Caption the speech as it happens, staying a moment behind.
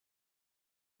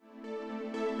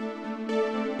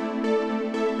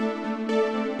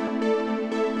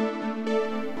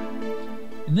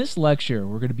In this lecture,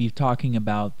 we're going to be talking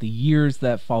about the years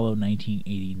that follow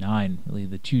 1989, really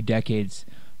the 2 decades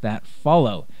that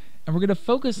follow. And we're going to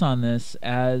focus on this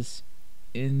as,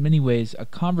 in many ways, a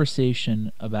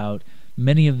conversation about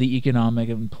many of the economic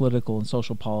and political and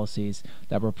social policies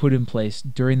that were put in place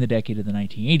during the decade of the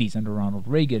 1980s under Ronald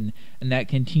Reagan, and that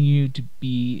continue to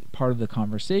be part of the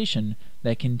conversation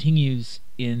that continues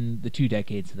in the 2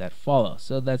 decades that follow.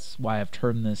 So that's why I've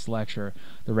termed this lecture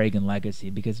The Reagan Legacy,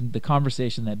 because the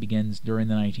conversation that begins during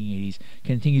the 1980s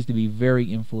continues to be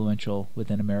very influential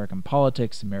within American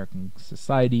politics, American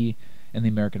society, and the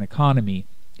American economy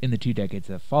in the 2 decades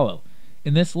that follow.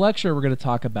 In this lecture, we're going to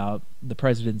talk about the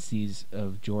presidencies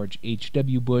of George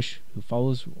H.W. Bush, who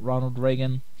follows Ronald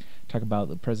Reagan, talk about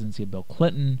the presidency of Bill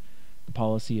Clinton,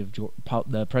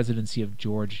 the presidency of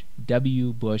George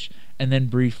W. Bush, and then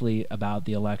briefly about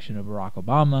the election of Barack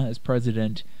Obama as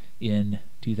president in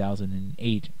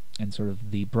 2008, and sort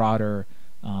of the broader,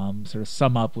 sort of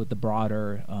sum up with the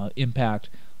broader impact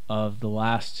of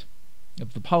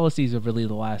the policies of really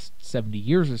the last 70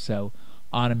 years or so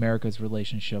on America's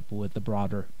relationship with the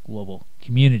broader global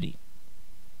community.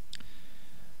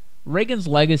 Reagan's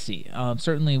legacy,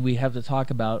 certainly we have to talk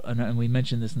about, and we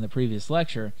mentioned this in the previous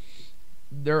lecture,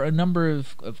 there are a number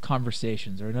of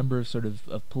conversations, or a number of sort of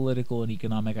political and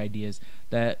economic ideas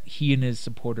that he and his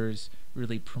supporters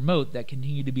really promote that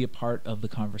continue to be a part of the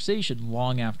conversation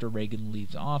long after Reagan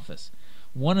leaves office.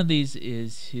 One of these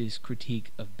is his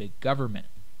critique of big government.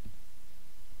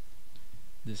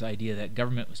 This idea that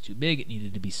government was too big, it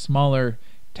needed to be smaller,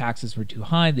 taxes were too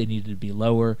high, they needed to be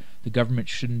lower, the government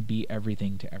shouldn't be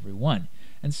everything to everyone.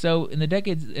 And so in the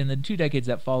 2 decades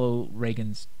that follow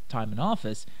Reagan's time in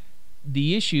office,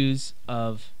 the issues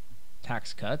of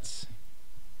tax cuts,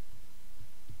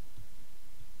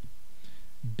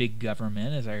 big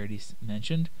government, as I already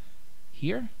mentioned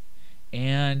here,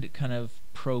 and kind of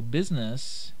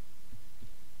pro-business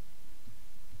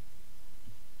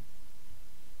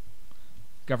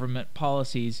government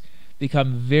policies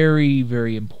become very,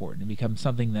 very important and become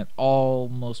something that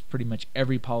almost pretty much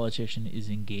every politician is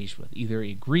engaged with, either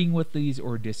agreeing with these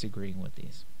or disagreeing with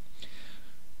these.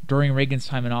 During Reagan's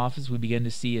time in office, we begin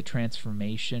to see a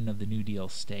transformation of the New Deal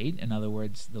state. In other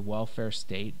words, the welfare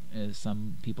state, as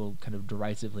some people kind of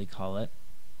derisively call it.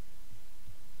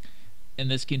 And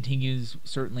this continues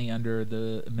certainly under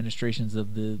the administrations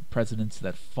of the presidents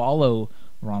that follow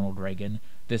Ronald Reagan.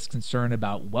 This concern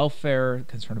about welfare,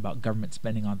 concern about government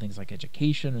spending on things like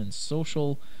education and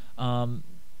social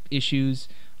issues,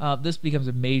 this becomes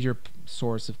a major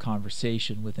source of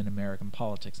conversation within American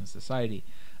politics and society.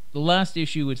 The last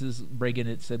issue, which is Reagan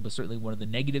had said was certainly one of the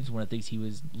negatives, one of the things he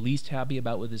was least happy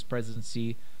about with his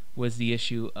presidency, was the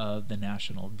issue of the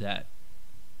national debt.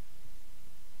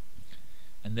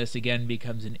 And this again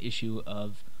becomes an issue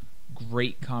of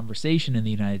great conversation in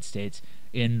the United States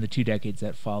in the 2 decades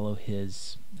that follow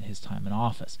his time in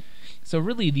office. So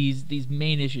really these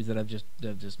main issues that I've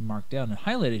just marked down and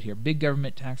highlighted here: big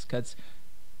government, tax cuts,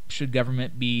 should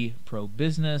government be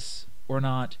pro-business or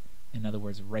not? In other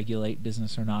words, regulate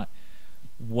business or not?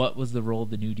 What was the role of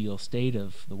the New Deal state,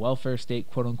 of the welfare state,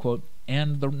 quote unquote,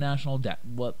 and the national debt?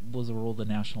 What was the role of the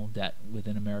national debt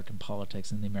within American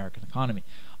politics and the American economy?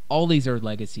 All these are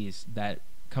legacies that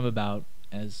come about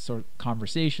as sort of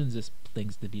conversations, as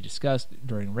things to be discussed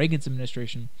during Reagan's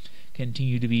administration,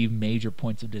 continue to be major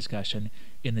points of discussion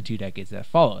in the 2 decades that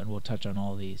follow, and we'll touch on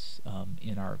all these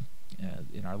in our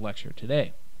lecture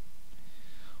today.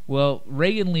 Well,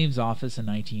 Reagan leaves office in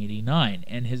 1989,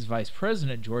 and his vice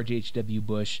president, George H.W.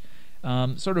 Bush,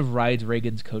 sort of rides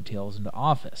Reagan's coattails into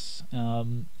office.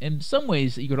 In some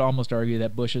ways, you could almost argue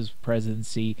that Bush's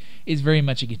presidency is very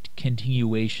much a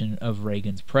continuation of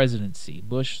Reagan's presidency.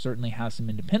 Bush certainly has some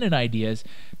independent ideas,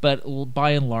 but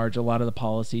by and large, a lot of the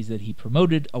policies that he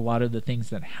promoted, a lot of the things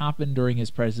that happened during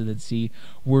his presidency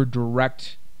were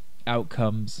direct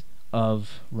outcomes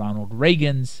of Ronald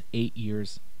Reagan's 8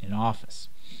 years in office.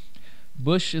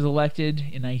 Bush is elected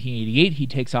in 1988. He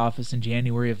takes office in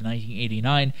January of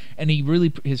 1989, and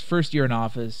his first year in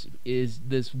office is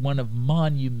this one of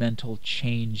monumental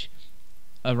change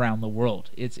around the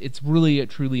world. It's really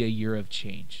truly a year of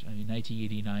change. I mean,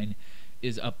 1989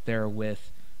 is up there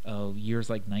with years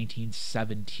like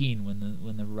 1917 when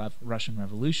the Russian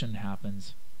Revolution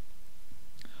happens,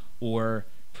 or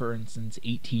for instance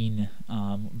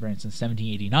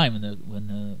 1789 when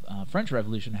the French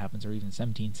Revolution happens, or even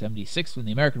 1776 when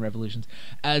the American Revolutions,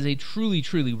 as a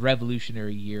truly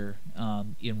revolutionary year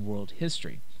in world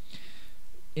history.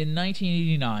 In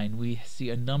 1989, we see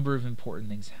a number of important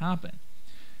things happen.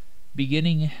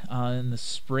 Beginning in the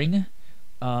spring,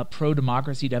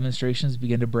 pro-democracy demonstrations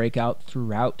begin to break out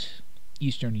throughout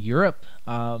Eastern Europe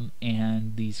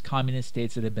and these communist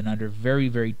states that have been under very,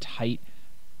 very tight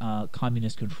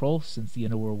communist control since the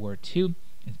end of World War II.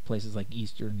 In places like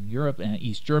Eastern Europe and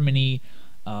East Germany,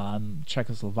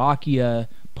 Czechoslovakia,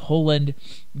 Poland,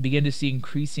 begin to see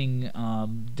increasing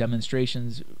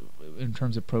demonstrations in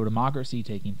terms of pro-democracy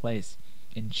taking place.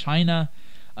 In China,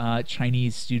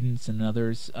 Chinese students and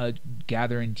others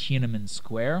gather in Tiananmen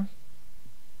Square.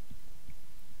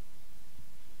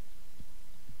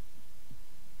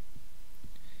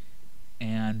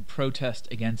 And protest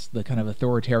against the kind of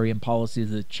authoritarian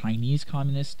policies of the Chinese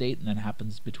communist state, and that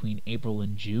happens between April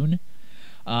and June.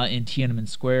 In Tiananmen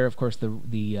Square, of course,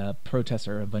 the protests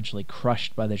are eventually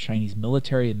crushed by the Chinese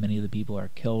military, and many of the people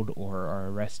are killed or are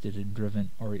arrested and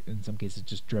driven, or in some cases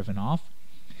just driven off.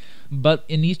 But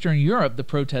in Eastern Europe, the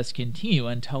protests continue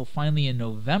until finally in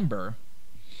November,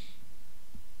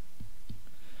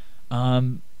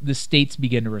 the states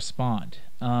begin to respond.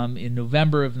 In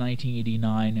November of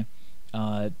 1989,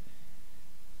 the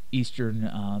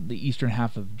eastern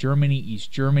half of Germany,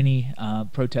 East Germany,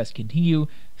 protests continue.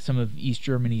 Some of East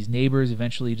Germany's neighbors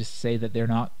eventually just say that they're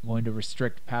not going to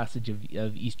restrict passage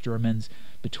of East Germans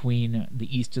between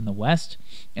the East and the West,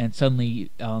 and suddenly,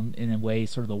 in a way,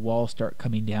 sort of the walls start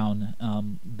coming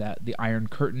down that the Iron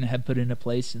Curtain had put into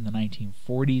place in the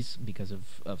 1940s because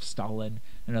of Stalin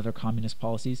and other communist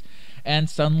policies, and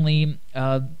suddenly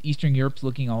Eastern Europe's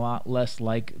looking a lot less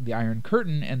like the Iron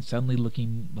Curtain and suddenly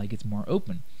looking like it's more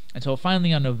open. Until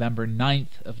finally on November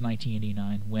 9th of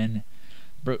 1989, when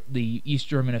the East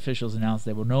German officials announced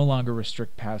they will no longer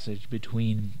restrict passage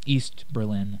between East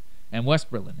Berlin and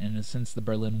West Berlin, and since the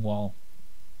Berlin Wall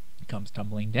comes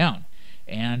tumbling down,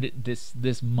 and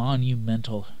this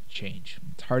monumental change,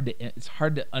 it's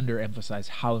hard to underemphasize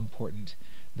how important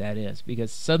that is,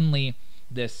 because suddenly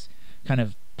this kind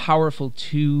of powerful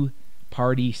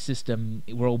two-party system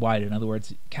worldwide, in other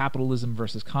words, capitalism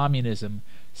versus communism,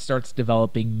 starts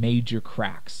developing major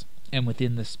cracks. And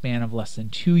within the span of less than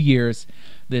 2 years,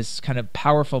 this kind of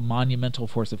powerful, monumental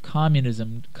force of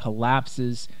communism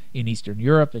collapses in Eastern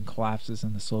Europe and collapses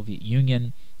in the Soviet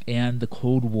Union, and the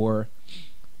Cold War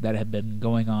that had been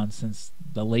going on since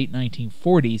the late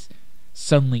 1940s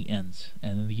suddenly ends.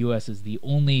 And the U.S. is the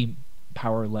only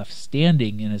power left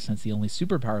standing, in a sense, the only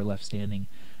superpower left standing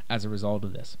as a result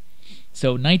of this.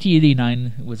 So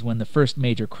 1989 was when the first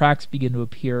major cracks begin to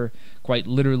appear. Quite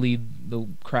literally, the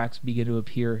cracks begin to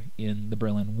appear in the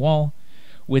Berlin Wall.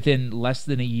 Within less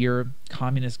than a year,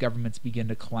 communist governments begin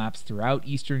to collapse throughout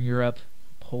Eastern Europe,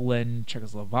 Poland,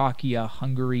 Czechoslovakia,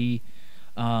 Hungary.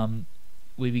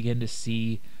 We begin to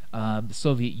see the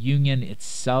Soviet Union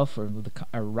itself, or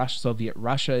Soviet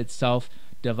Russia itself,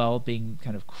 developing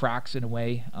kind of cracks in a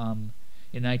way.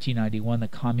 In 1991, the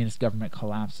communist government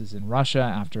collapses in Russia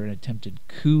after an attempted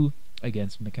coup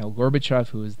against Mikhail Gorbachev,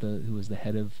 who was the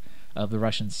head of the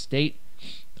Russian state.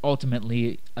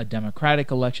 Ultimately, a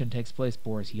democratic election takes place.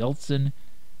 Boris Yeltsin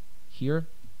here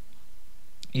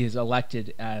is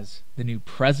elected as the new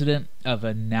president of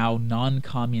a now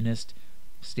non-communist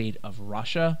state of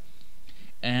Russia,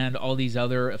 and all these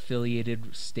other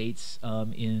affiliated states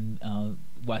in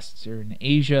Western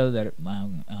Asia that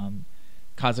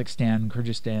Kazakhstan,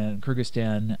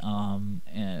 Kyrgyzstan,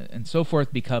 and so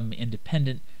forth become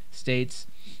independent states,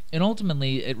 and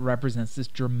ultimately it represents this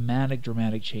dramatic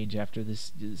change after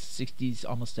this 60s,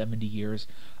 almost 70 years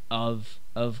of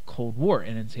Cold War.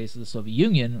 And in the case of the Soviet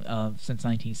Union, since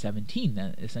 1917,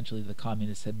 that essentially the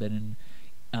communists had been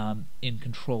in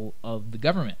control of the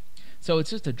government. So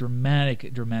it's just a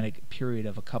dramatic period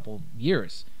of a couple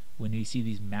years when you see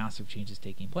these massive changes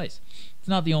taking place. It's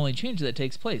not the only change that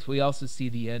takes place. We also see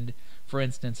the end, for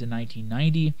instance, in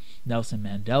 1990, Nelson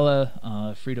Mandela,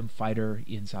 a freedom fighter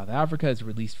in South Africa, is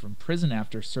released from prison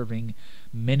after serving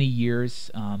many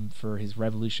years for his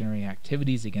revolutionary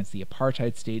activities against the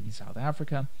apartheid state in South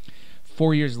Africa.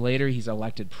 4 years later, he's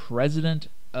elected president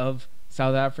of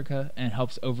South Africa and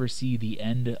helps oversee the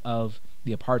end of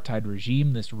the apartheid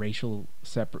regime, this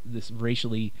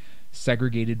racially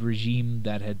segregated regime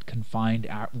that had confined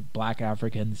black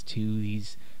Africans to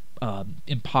these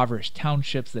impoverished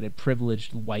townships that had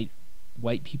privileged white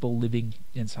people living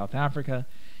in South Africa.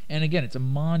 And again, it's a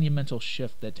monumental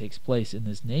shift that takes place in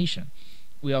this nation.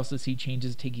 We also see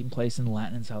changes taking place in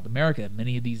Latin and South America.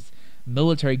 Many of these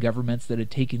military governments that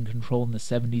had taken control in the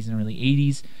 70s and early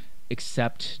 80s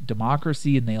accept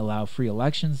democracy, and they allow free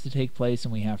elections to take place,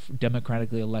 and we have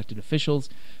democratically elected officials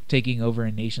taking over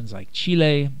in nations like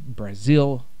Chile,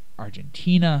 Brazil,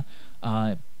 Argentina,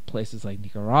 places like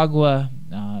Nicaragua,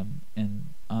 and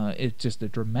it's just a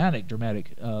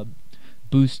dramatic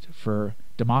boost for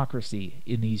democracy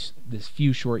in this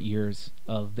few short years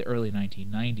of the early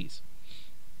 1990s.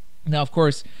 Now, of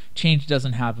course, change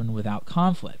doesn't happen without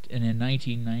conflict, and in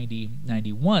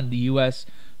 1990-91, the U.S.,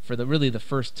 for the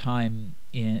first time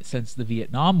since the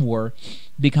Vietnam War,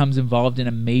 becomes involved in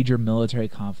a major military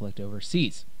conflict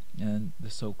overseas, and the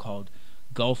so-called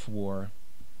Gulf War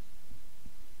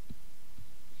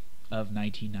of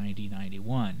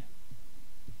 1990-91.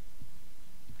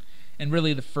 And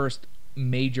really the first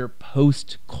major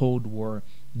post-Cold War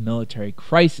military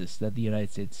crisis that the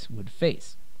United States would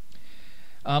face.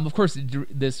 Of course,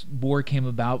 this war came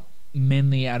about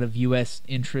mainly out of U.S.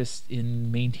 interest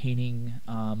in maintaining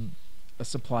a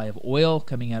supply of oil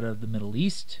coming out of the Middle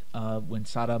East. When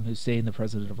Saddam Hussein, the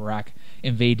president of Iraq,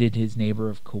 invaded his neighbor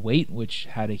of Kuwait, which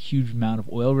had a huge amount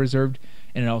of oil reserved,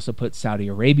 and it also put Saudi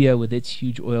Arabia with its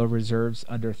huge oil reserves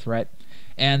under threat.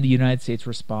 And the United States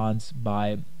responds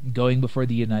by going before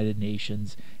the United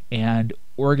Nations and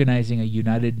organizing a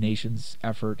United Nations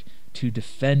effort to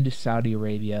defend Saudi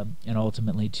Arabia and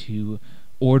ultimately to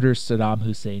order Saddam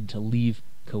Hussein to leave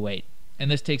Kuwait.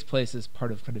 And this takes place as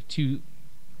part of two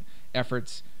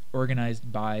efforts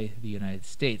organized by the United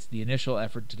States. The initial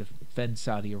effort to defend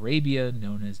Saudi Arabia,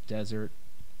 known as Desert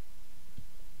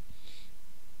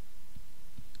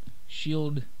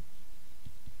Shield,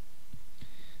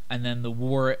 and then the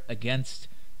war against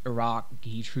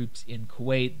Iraqi troops in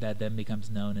Kuwait that then becomes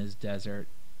known as Desert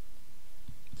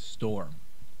Storm.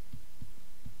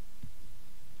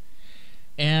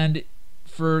 And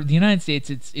for the United States,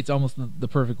 it's almost the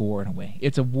perfect war in a way.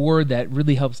 It's a war that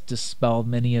really helps dispel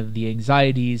many of the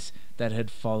anxieties that had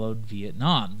followed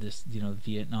Vietnam. This,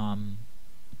 Vietnam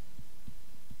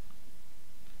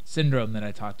syndrome that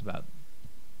I talked about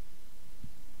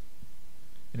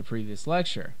in a previous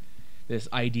lecture. This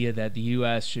idea that the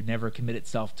U.S. should never commit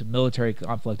itself to military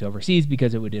conflict overseas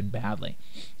because it would end badly.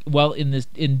 Well,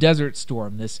 in Desert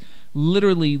Storm, this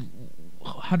literally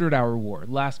 100-hour war,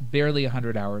 lasts barely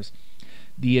 100 hours,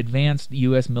 the advanced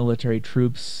U.S. military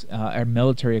troops, our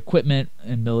military equipment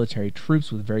and military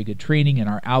troops with very good training, and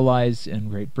our allies in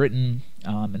Great Britain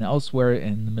and elsewhere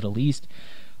in the Middle East,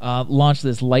 launched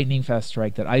this lightning-fast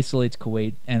strike that isolates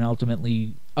Kuwait and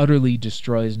ultimately utterly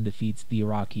destroys and defeats the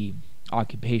Iraqi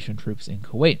occupation troops in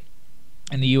Kuwait.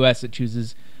 And the U.S. it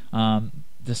chooses to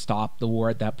stop the war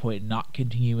at that point, not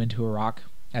continue into Iraq,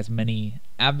 as many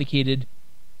advocated.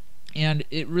 And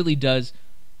it really does,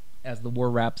 as the war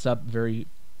wraps up very,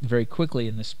 very quickly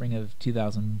in the spring of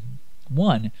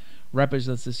 2001,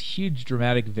 represents this huge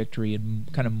dramatic victory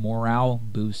and kind of morale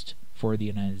boost for the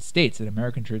United States. That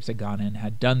American troops had gone in,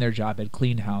 had done their job, had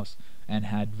cleaned house, and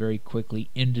had very quickly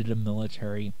ended a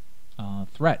military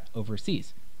threat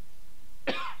overseas.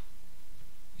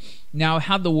 Now,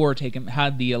 had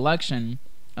the election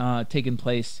taken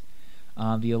place,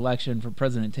 the election for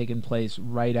president taken place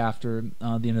right after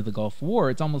the end of the Gulf War,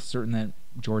 it's almost certain that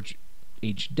George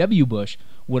H.W. Bush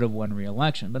would have won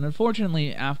re-election. But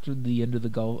unfortunately, after the end of the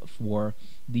Gulf War,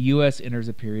 the U.S. enters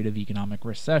a period of economic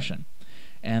recession.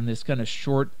 And this kind of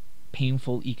short,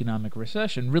 painful economic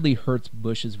recession really hurts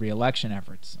Bush's re-election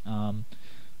efforts.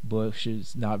 Bush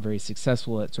is not very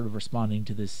successful at sort of responding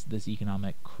to this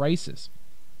economic crisis.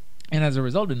 And as a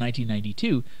result, in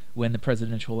 1992, when the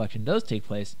presidential election does take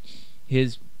place,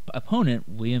 his opponent,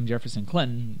 William Jefferson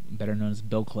Clinton, better known as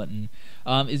Bill Clinton,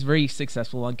 is very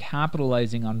successful on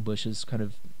capitalizing on Bush's kind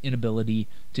of inability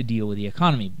to deal with the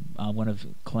economy. One of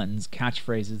Clinton's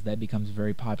catchphrases that becomes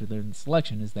very popular in this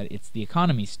election is that it's the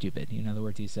economy, stupid. In other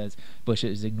words, he says Bush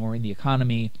is ignoring the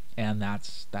economy, and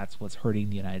that's what's hurting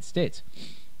the United States.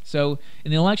 So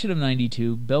in the election of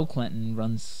 92, Bill Clinton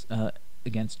runs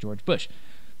against George Bush.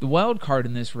 The wild card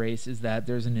in this race is that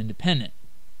there's an independent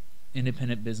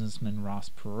businessman,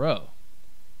 Ross Perot,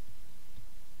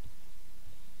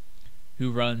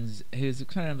 who's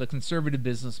kind of a conservative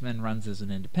businessman, runs as an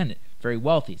independent, very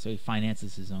wealthy, so he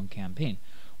finances his own campaign.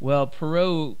 Well,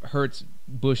 Perot hurts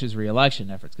Bush's re-election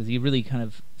efforts because he really kind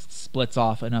of splits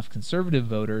off enough conservative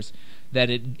voters that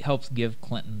it helps give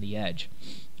Clinton the edge.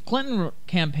 Clinton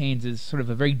campaigns as sort of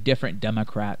a very different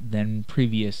Democrat than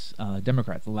previous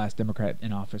Democrats, the last Democrat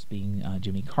in office being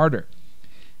Jimmy Carter.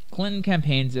 Clinton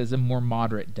campaigns as a more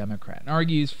moderate Democrat and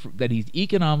argues that he's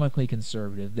economically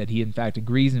conservative, that he in fact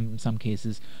agrees in some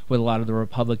cases with a lot of the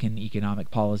Republican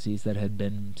economic policies that had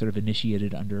been sort of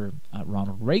initiated under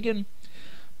Ronald Reagan,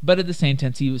 but at the same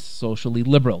time he was socially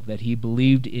liberal, that he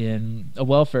believed in a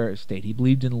welfare state, he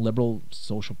believed in liberal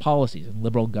social policies and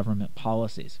liberal government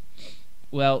policies.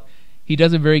 Well, he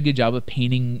does a very good job of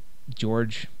painting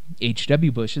George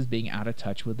H.W. Bush as being out of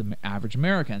touch with the average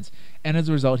Americans, and as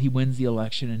a result, he wins the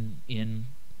election in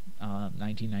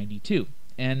 1992.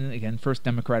 and again, first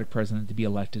Democratic president to be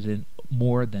elected in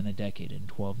more than a decade, in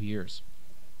 12 years.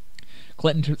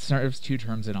 Clinton serves 2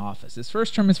 terms in office. His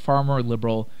first term is far more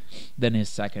liberal than his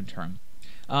second term.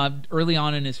 Early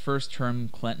on in his first term,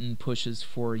 Clinton pushes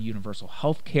for universal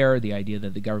health care, the idea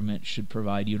that the government should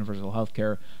provide universal health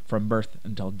care from birth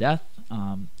until death,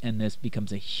 and this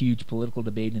becomes a huge political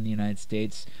debate in the United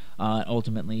States.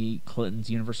 Ultimately, Clinton's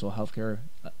universal health care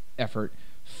effort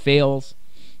fails.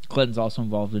 Clinton's also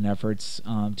involved in efforts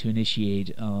to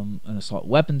initiate an assault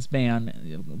weapons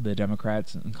ban. The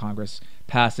Democrats in Congress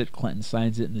pass it, Clinton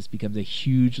signs it, and this becomes a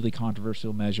hugely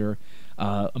controversial measure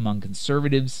among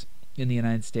conservatives in the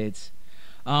United States.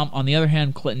 On the other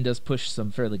hand, Clinton does push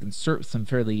some fairly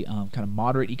kind of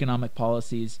moderate economic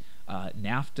policies.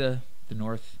 NAFTA, the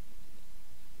North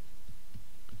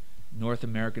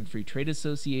American Free Trade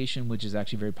Association, which is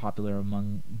actually very popular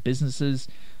among businesses,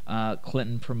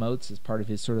 Clinton promotes as part of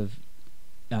his sort of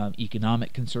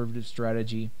economic conservative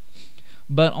strategy.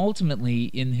 But ultimately,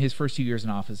 in his first 2 years in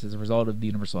office, as a result of the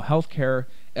universal health care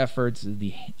efforts,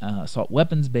 the assault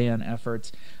weapons ban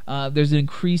efforts, there's an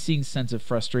increasing sense of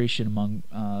frustration among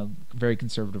very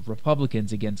conservative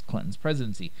Republicans against Clinton's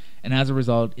presidency. And as a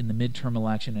result, in the midterm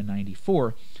election in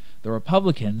 '94, the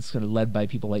Republicans, sort of led by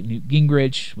people like Newt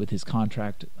Gingrich with his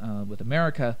contract with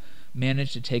America,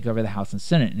 managed to take over the House and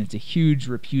Senate. And it's a huge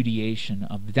repudiation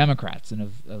of the Democrats and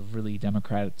of really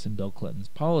Democrats and Bill Clinton's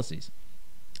policies.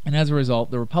 And as a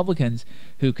result, the Republicans,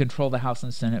 who control the House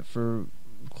and Senate for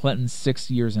Clinton's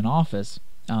 6 years in office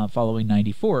following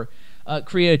 '94,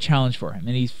 create a challenge for him.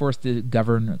 And he's forced to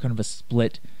govern kind of a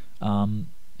split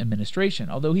administration,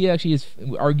 although he actually is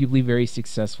arguably very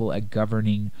successful at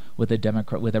governing with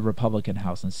a Republican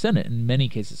House and Senate. In many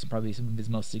cases, probably some of his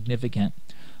most significant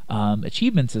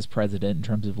achievements as president in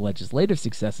terms of legislative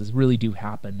successes really do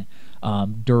happen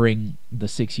during the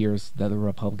 6 years that the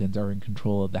Republicans are in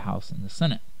control of the House and the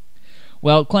Senate.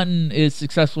 Well, Clinton is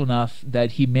successful enough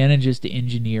that he manages to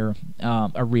engineer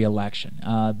a re-election.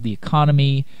 The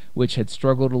economy, which had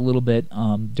struggled a little bit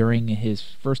during his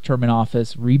first term in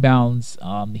office, rebounds.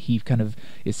 He kind of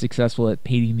is successful at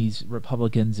painting these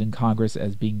Republicans in Congress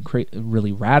as being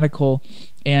really radical,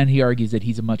 and he argues that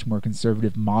he's a much more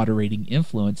conservative, moderating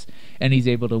influence, and he's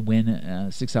able to win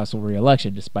a successful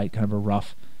re-election despite kind of a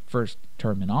rough first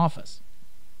term in office.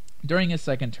 During his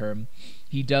second term,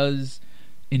 he does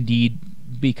indeed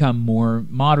become more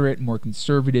moderate, more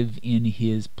conservative in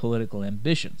his political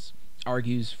ambitions.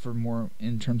 Argues for more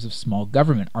in terms of small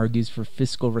government, argues for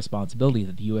fiscal responsibility,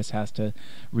 that the U.S. has to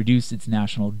reduce its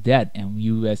national debt and the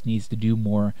U.S. needs to do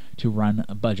more to run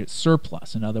a budget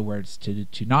surplus. In other words,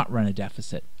 to not run a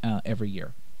deficit every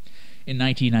year. In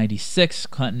 1996,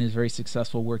 Clinton is very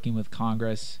successful working with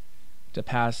Congress to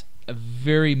pass a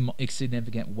very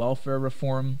significant welfare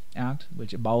reform act,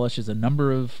 which abolishes a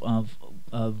number of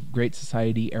Great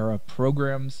Society era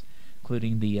programs,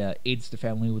 including the aid to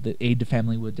family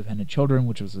with dependent children,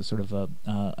 which was a sort of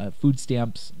a food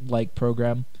stamps like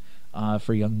program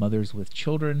for young mothers with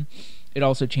children. It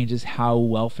also changes how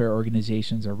welfare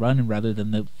organizations are run, and rather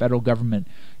than the federal government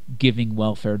giving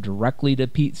welfare directly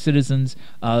to citizens,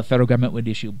 the federal government would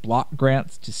issue block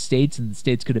grants to states, and the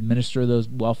states could administer those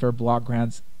welfare block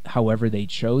grants however they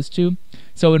chose to.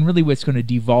 So in really what's going to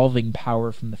devolving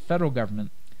power from the federal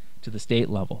government to the state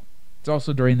level. It's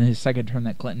also during his second term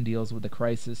that Clinton deals with the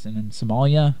crisis in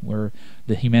Somalia, where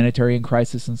the humanitarian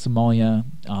crisis in Somalia,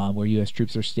 where U.S.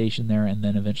 troops are stationed there and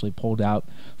then eventually pulled out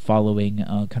following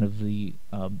kind of the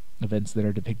events that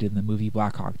are depicted in the movie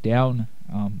Black Hawk Down,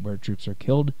 where troops are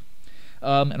killed.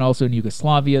 And also in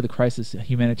Yugoslavia, the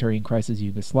humanitarian crisis in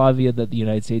Yugoslavia that the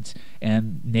United States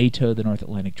and NATO, the North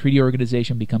Atlantic Treaty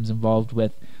Organization, becomes involved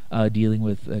with, dealing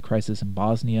with a crisis in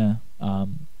Bosnia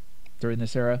during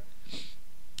this era.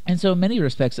 And so in many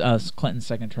respects, Clinton's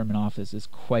second term in office is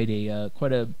quite a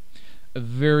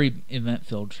very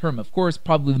event-filled term. Of course,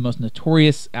 probably the most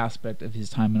notorious aspect of his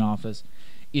time in office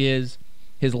is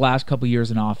his last couple years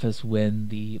in office, when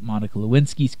the Monica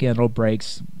Lewinsky scandal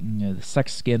breaks, the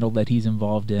sex scandal that he's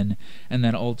involved in, and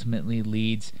then ultimately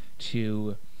leads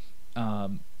to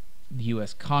the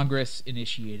U.S. Congress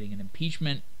initiating an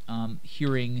impeachment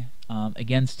hearing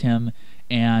against him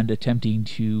and attempting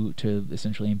to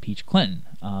essentially impeach Clinton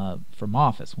from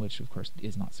office, which of course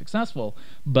is not successful,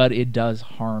 but it does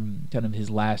harm kind of his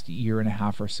last year and a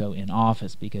half or so in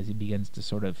office, because he begins to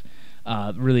sort of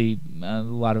really a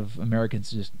lot of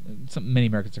Americans, many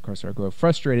Americans of course, grow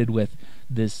frustrated with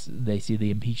this. They see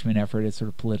the impeachment effort as sort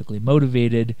of politically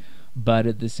motivated, but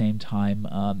at the same time,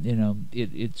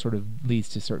 it sort of leads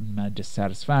to certain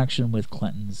dissatisfaction with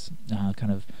Clinton's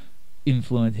kind of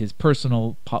his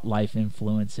personal life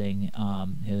influencing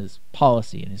his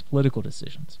policy and his political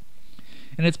decisions.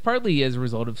 And it's partly as a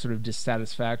result of sort of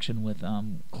dissatisfaction with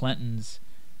Clinton's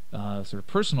sort of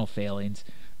personal failings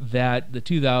that the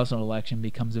 2000 election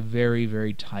becomes a very,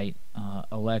 very tight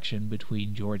election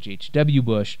between George H.W.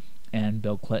 Bush and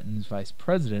Bill Clinton's vice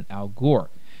president, Al Gore.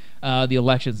 The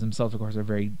elections themselves, of course, are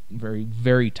very, very,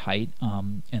 very tight,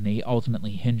 and they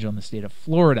ultimately hinge on the state of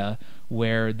Florida,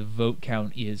 where the vote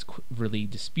count is really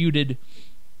disputed.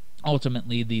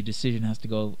 Ultimately, the decision has to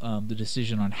go, the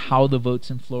decision on how the votes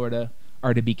in Florida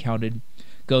are to be counted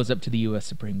goes up to the U.S.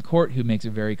 Supreme Court, who makes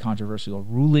a very controversial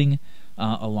ruling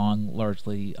along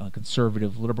largely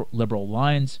conservative liberal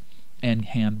lines and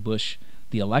hand Bush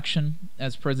the election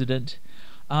as president.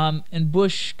 And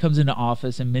Bush comes into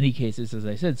office in many cases, as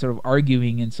I said, sort of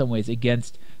arguing in some ways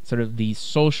against sort of the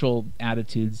social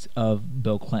attitudes of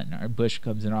Bill Clinton. Bush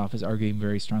comes into office arguing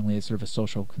very strongly as sort of a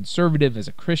social conservative, as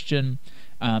a Christian,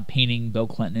 painting Bill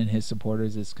Clinton and his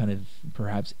supporters as kind of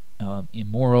perhaps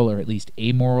immoral or at least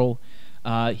amoral.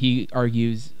 He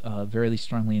argues very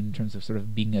strongly in terms of sort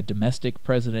of being a domestic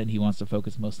president. He wants to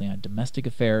focus mostly on domestic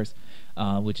affairs,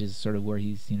 which is sort of where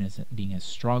he's seen as being a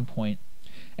strong point,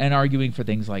 and arguing for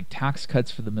things like tax cuts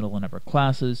for the middle and upper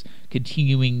classes,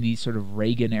 continuing these sort of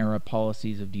Reagan-era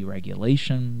policies of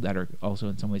deregulation that are also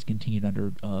in some ways continued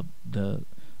under the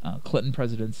Clinton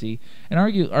presidency,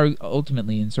 and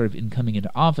ultimately in coming into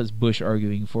office, Bush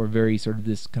arguing for very sort of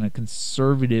this kind of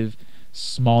conservative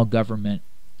small government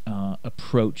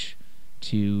approach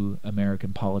to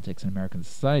American politics and American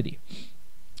society.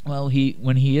 Well,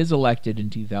 when he is elected in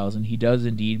 2000, he does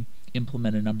indeed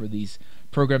implement a number of these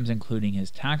programs, including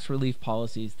his tax relief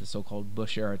policies, the so-called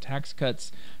Bush-era tax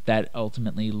cuts that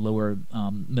ultimately lower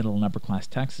middle and upper-class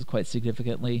taxes quite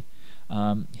significantly.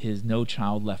 His No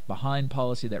Child Left Behind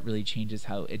policy that really changes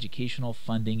how educational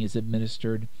funding is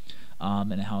administered,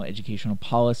 and how educational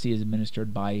policy is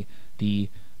administered by the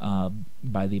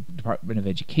Department of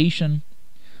Education.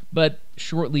 But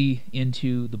shortly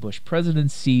into the Bush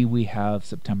presidency, we have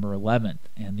September 11th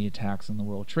and the attacks on the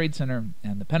World Trade Center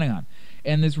and the Pentagon.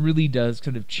 And this really does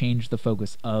kind of change the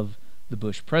focus of the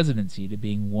Bush presidency to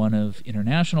being one of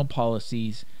international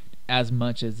policies as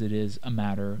much as it is a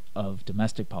matter of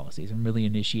domestic policies, and really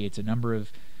initiates a number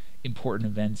of important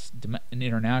events. And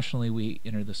internationally, we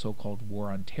enter the so-called War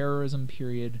on Terrorism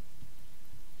period.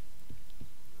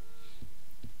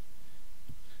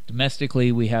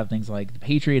 Domestically, we have things like the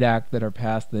Patriot Act that are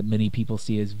passed that many people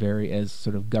see as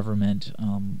sort of government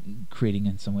creating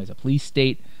in some ways a police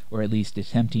state, or at least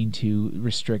attempting to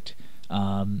restrict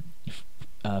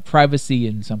privacy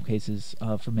in some cases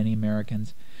for many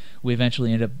Americans. We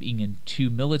eventually end up being in two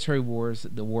military wars: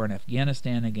 the war in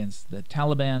Afghanistan against the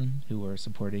Taliban, who were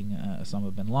supporting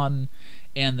Osama bin Laden,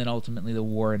 and then ultimately the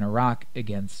war in Iraq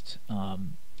against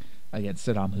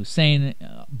Saddam Hussein,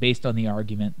 based on the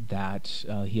argument that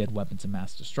he had weapons of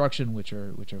mass destruction, which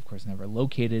are of course never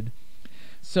located.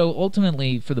 So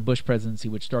ultimately, for the Bush presidency,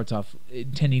 which starts off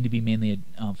intending to be mainly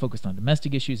focused on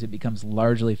domestic issues, it becomes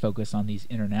largely focused on these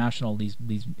international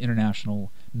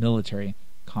military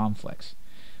conflicts,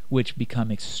 which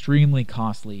become extremely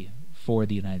costly for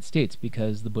the United States,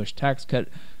 because the Bush tax cut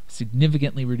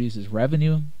significantly reduces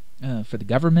revenue for the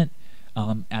government.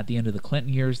 At the end of the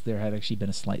Clinton years, there had actually been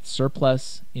a slight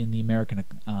surplus in the American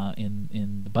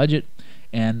in the budget,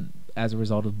 and as a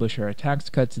result of Bush-era tax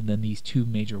cuts and then these two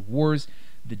major wars,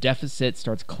 the deficit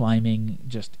starts climbing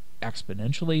just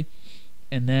exponentially.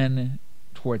 And then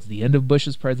towards the end of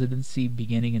Bush's presidency,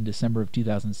 beginning in December of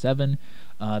 2007,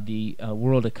 the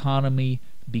world economy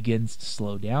begins to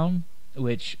slow down,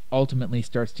 which ultimately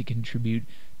starts to contribute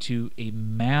to a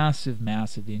massive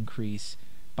increase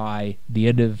by the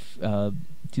end of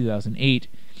 2008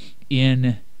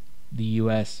 in the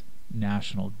U.S.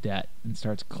 national debt, and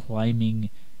starts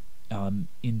climbing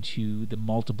into the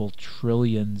multiple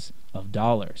trillions of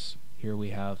dollars. Here we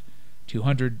have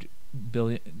 200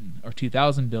 billion or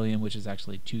 2,000 billion, which is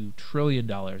actually $2 trillion.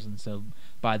 And so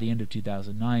by the end of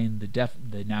 2009,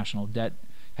 the national debt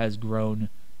has grown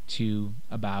to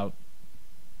about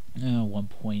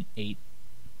 $1.8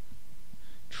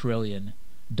 trillion,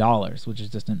 which is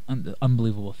just an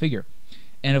unbelievable figure.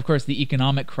 And of course, the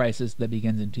economic crisis that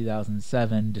begins in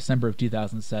 2007, December of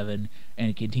 2007, and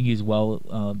it continues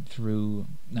well through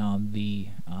the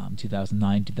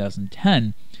 2009,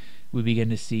 2010, we begin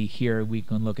to see here, we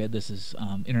can look at this as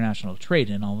international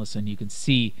trade, and all of a sudden you can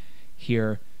see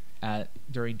here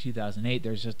during 2008,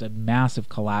 there's just a massive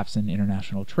collapse in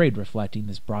international trade, reflecting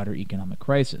this broader economic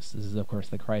crisis. This is, of course,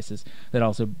 the crisis that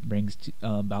also brings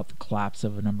about the collapse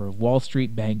of a number of Wall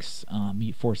Street banks,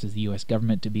 forces the U.S.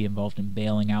 government to be involved in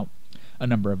bailing out a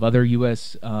number of other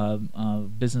U.S.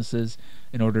 Businesses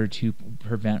in order to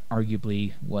prevent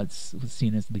arguably what's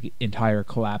seen as the entire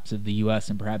collapse of the U.S.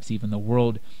 and perhaps even the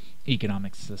world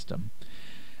economic system.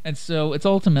 And so it's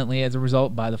ultimately, as a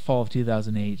result, by the fall of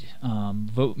 2008,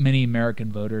 many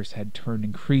American voters had turned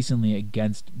increasingly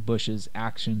against Bush's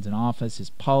actions in office,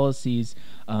 his policies,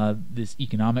 this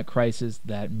economic crisis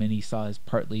that many saw as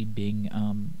partly being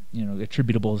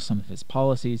attributable to some of his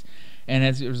policies. And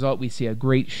as a result, we see a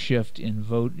great shift in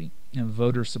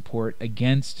voter support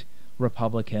against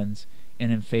Republicans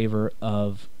and in favor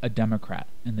of a Democrat,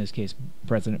 in this case,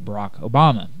 President Barack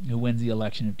Obama, who wins the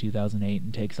election of 2008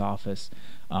 and takes office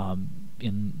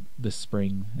in the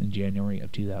spring and January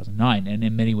of 2009, and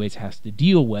in many ways has to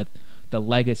deal with the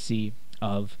legacy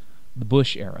of the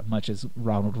Bush era, much as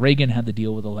Ronald Reagan had to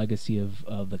deal with the legacy of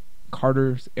the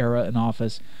Carter's era in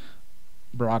office.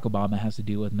 Barack Obama has to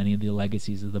deal with many of the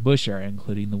legacies of the Bush era,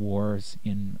 including the wars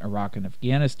in Iraq and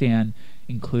Afghanistan,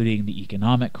 including the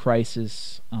economic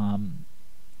crisis,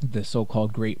 the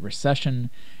so-called Great Recession,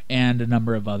 and a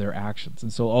number of other actions.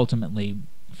 And so ultimately,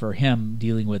 for him,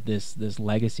 dealing with this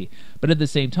legacy. But at the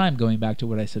same time, going back to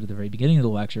what I said at the very beginning of the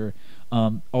lecture,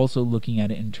 also looking at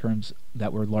it in terms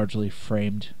that were largely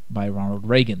framed by Ronald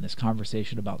Reagan, this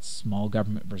conversation about small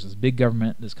government versus big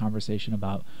government, this conversation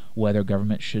about whether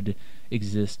government should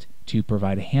exist to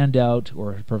provide a handout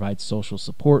or provide social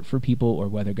support for people, or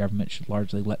whether government should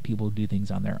largely let people do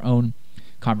things on their own,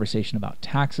 conversation about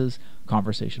taxes,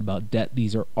 conversation about debt.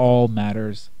 These are all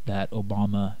matters that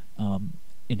Obama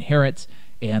inherits,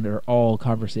 and are all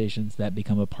conversations that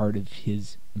become a part of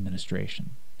his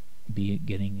administration,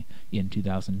 beginning in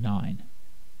 2009.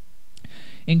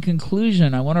 In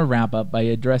conclusion, I want to wrap up by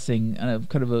addressing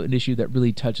kind of an issue that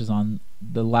really touches on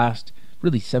the last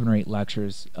really 7 or 8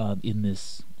 lectures in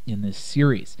this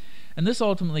series. And this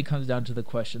ultimately comes down to the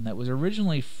question that was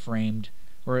originally framed,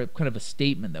 or kind of a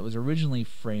statement that was originally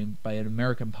framed by an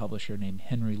American publisher named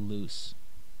Henry Luce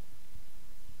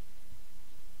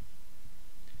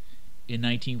in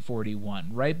 1941,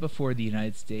 right before the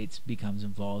United States becomes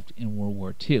involved in World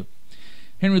War II.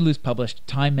 Henry Luce published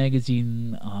Time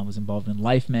magazine, was involved in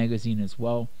Life magazine as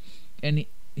well, and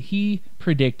he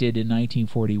predicted in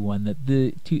 1941 that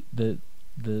the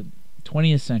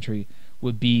 20th century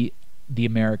would be the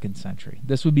American century.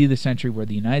 This would be the century where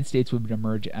the United States would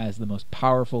emerge as the most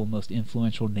powerful, most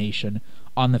influential nation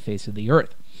on the face of the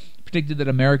earth. He predicted that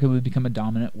America would become a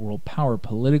dominant world power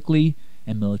politically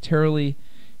and militarily.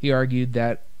 He argued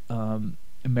that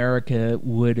America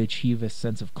would achieve a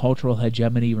sense of cultural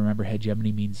hegemony. Remember,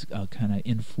 hegemony means kind of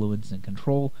influence and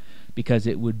control, because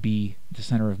it would be the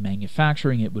center of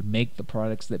manufacturing. It would make the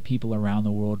products that people around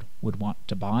the world would want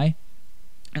to buy.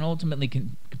 And ultimately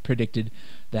predicted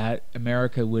that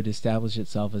America would establish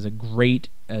itself as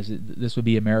this would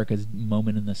be America's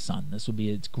moment in the sun. This would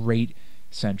be its great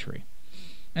century.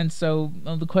 And so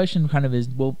the question kind of is,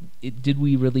 well, did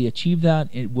we really achieve that?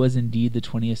 It was indeed the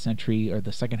 20th century, or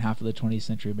the second half of the 20th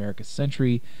century, America's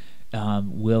century.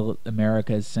 Will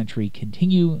America's century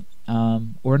continue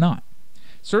or not?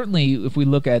 Certainly, if we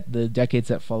look at the decades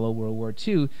that follow World War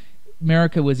II,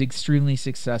 America was extremely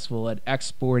successful at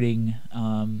exporting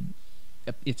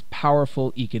its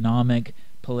powerful economic,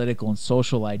 political, and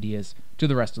social ideas to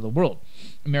the rest of the world.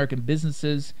 American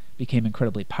businesses became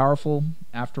incredibly powerful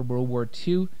after World War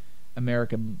II.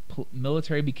 American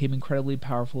military became incredibly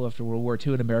powerful after World War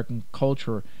II, and American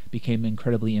culture became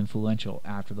incredibly influential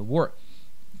after the war.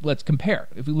 Let's compare.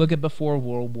 If we look at before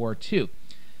World War II,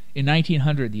 in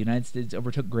 1900, the United States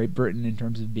overtook Great Britain in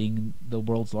terms of being the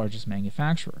world's largest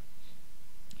manufacturer.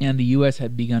 And the U.S.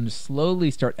 had begun to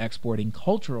slowly start exporting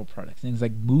cultural products, things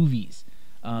like movies,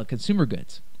 consumer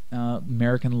goods,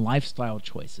 American lifestyle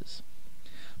choices.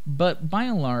 But by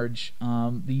and large,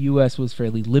 the U.S. was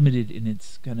fairly limited in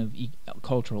its kind of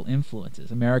cultural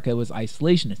influences. America was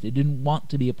isolationist. It didn't want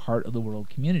to be a part of the world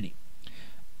community.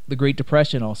 The Great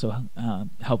Depression also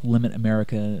helped limit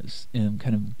America's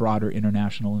kind of broader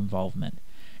international involvement.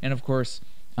 And of course,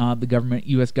 the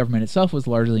U.S. government itself was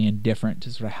largely indifferent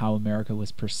to sort of how America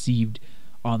was perceived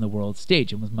on the world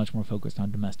stage and was much more focused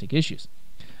on domestic issues.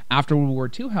 After World War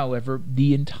II, however,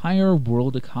 the entire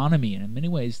world economy, and in many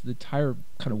ways the entire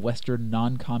kind of Western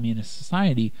non-communist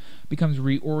society, becomes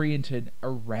reoriented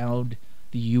around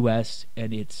the U.S.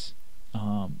 and its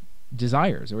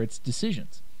desires or its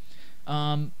decisions.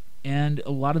 And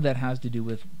a lot of that has to do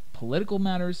with political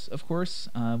matters, of course.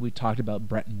 We talked about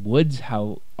Bretton Woods,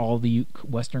 how all the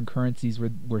Western currencies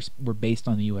were based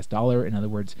on the U.S. dollar. In other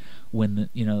words, when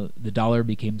the dollar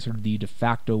became sort of the de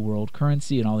facto world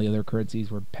currency, and all the other currencies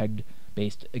were pegged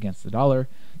based against the dollar.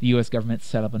 The U.S. government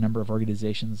set up a number of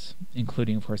organizations,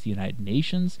 including, of course, the United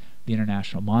Nations, the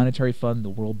International Monetary Fund, the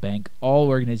World Bank, all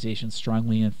organizations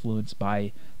strongly influenced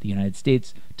by the United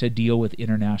States to deal with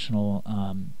international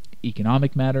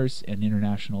economic matters and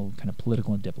international kind of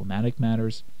political and diplomatic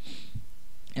matters.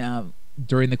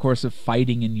 During the course of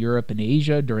fighting in Europe and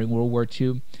Asia during World War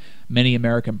II, many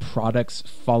American products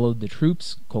followed the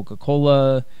troops.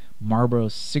 Coca-Cola, Marlboro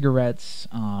cigarettes,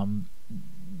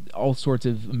 all sorts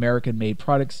of American-made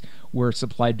products were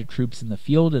supplied to troops in the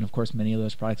field, and of course many of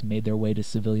those products made their way to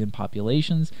civilian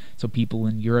populations. So people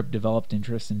in Europe developed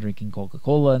interest in drinking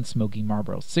Coca-Cola and smoking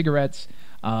Marlboro cigarettes,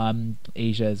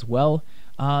 Asia as well.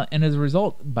 And as a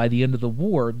result, by the end of the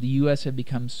war, the U.S. had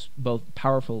become both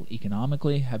powerful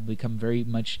economically, had become very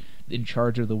much in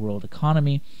charge of the world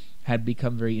economy, had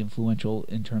become very influential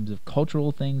in terms of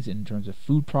cultural things, in terms of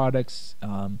food products,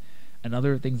 and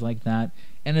other things like that,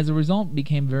 and as a result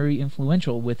became very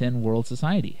influential within world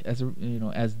society as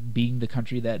being the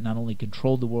country that not only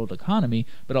controlled the world economy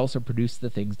but also produced the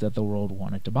things that the world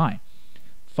wanted to buy.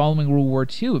 Following World War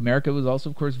II, America was also,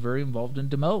 of course, very involved in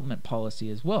development policy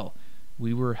as well.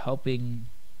 We were helping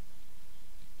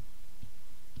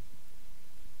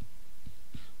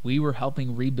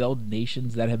rebuild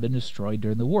nations that had been destroyed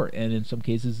during the war. And in some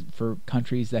cases, for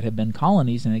countries that had been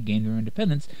colonies and had gained their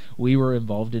independence, we were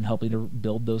involved in helping to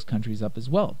build those countries up as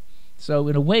well. So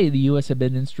in a way, the U.S. had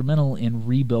been instrumental in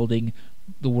rebuilding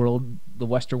the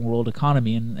Western world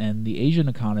economy and the Asian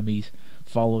economies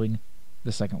following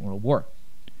the Second World War.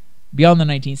 Beyond the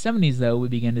 1970s, though, we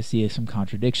began to see some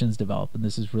contradictions develop, and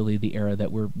this is really the era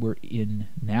that we're in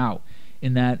now.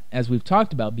 In that, as we've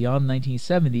talked about, beyond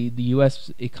 1970, the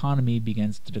U.S. economy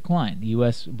begins to decline. The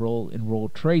U.S. role in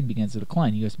world trade begins to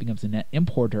decline. The U.S. becomes a net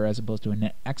importer as opposed to a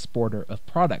net exporter of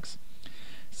products.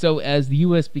 So as the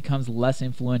U.S. becomes less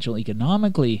influential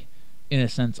economically, in a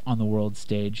sense, on the world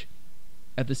stage,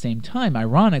 at the same time,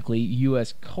 ironically,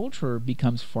 U.S. culture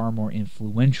becomes far more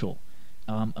influential.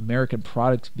 American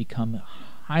products become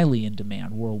highly in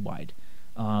demand worldwide.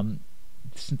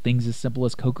 Things as simple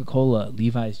as Coca-Cola,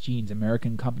 Levi's jeans,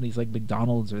 American companies like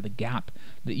McDonald's or The Gap,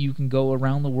 that you can go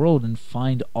around the world and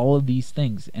find all of these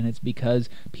things, and it's because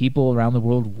people around the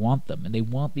world want them, and they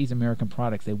want these American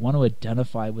products. They want to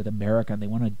identify with America, and they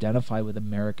want to identify with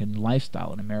American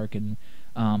lifestyle and American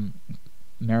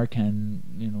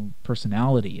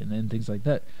personality and things like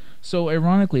that. So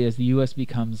ironically, as the U.S.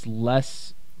 becomes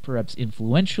less perhaps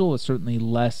influential, certainly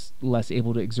less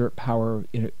able to exert power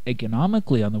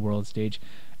economically on the world stage,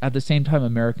 at the same time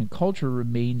American culture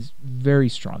remains very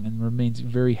strong and remains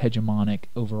very hegemonic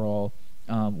overall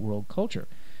world culture.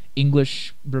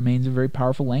 English remains a very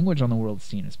powerful language on the world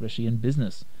scene, especially in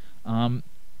business. And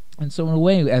so in a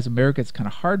way, as America's kind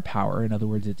of hard power, in other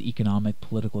words, its economic,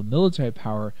 political, and military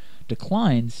power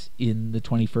declines in the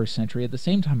 21st century, at the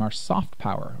same time our soft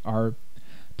power, our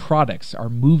products, our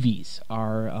movies,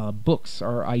 our books,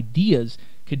 our ideas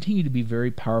continue to be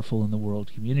very powerful in the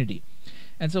world community.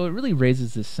 And so it really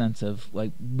raises this sense of,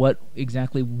 like, what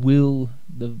exactly will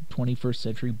the 21st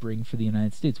century bring for the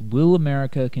United States? Will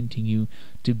America continue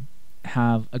to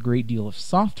have a great deal of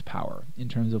soft power in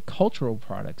terms of cultural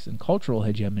products and cultural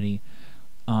hegemony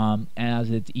as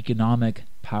its economic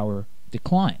power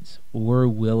declines? Or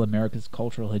will America's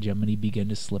cultural hegemony begin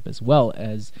to slip as well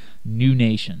as new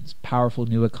nations, powerful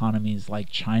new economies like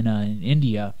China and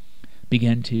India,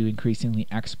 begin to increasingly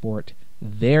export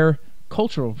their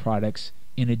cultural products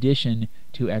in addition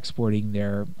to exporting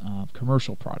their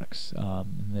commercial products,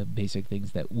 the basic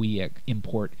things that we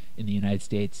import in the United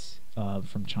States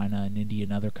from China and India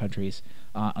and other countries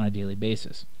on a daily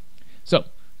basis. So,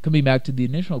 coming back to the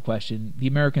initial question, the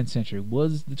American century,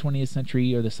 was the 20th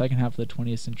century or the second half of the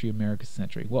 20th century America's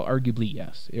century? Well, arguably,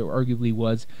 yes. It arguably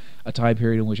was a time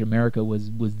period in which America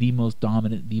was the most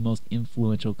dominant, the most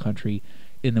influential country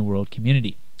in the world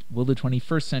community. Will the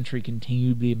 21st century continue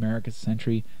to be America's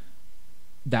century?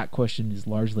 That question is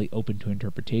largely open to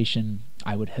interpretation.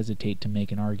 I would hesitate to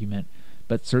make an argument,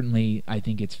 but certainly I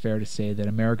think it's fair to say that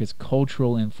America's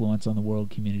cultural influence on the world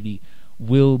community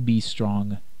will be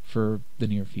strong for the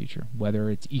near future. Whether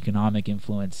its economic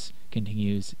influence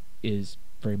continues is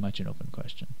very much an open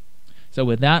question. So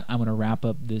with that, I'm going to wrap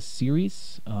up this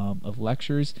series of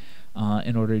lectures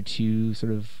in order to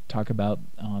sort of talk about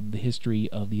the history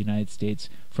of the United States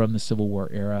from the Civil War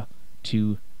era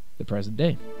to the present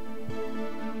day.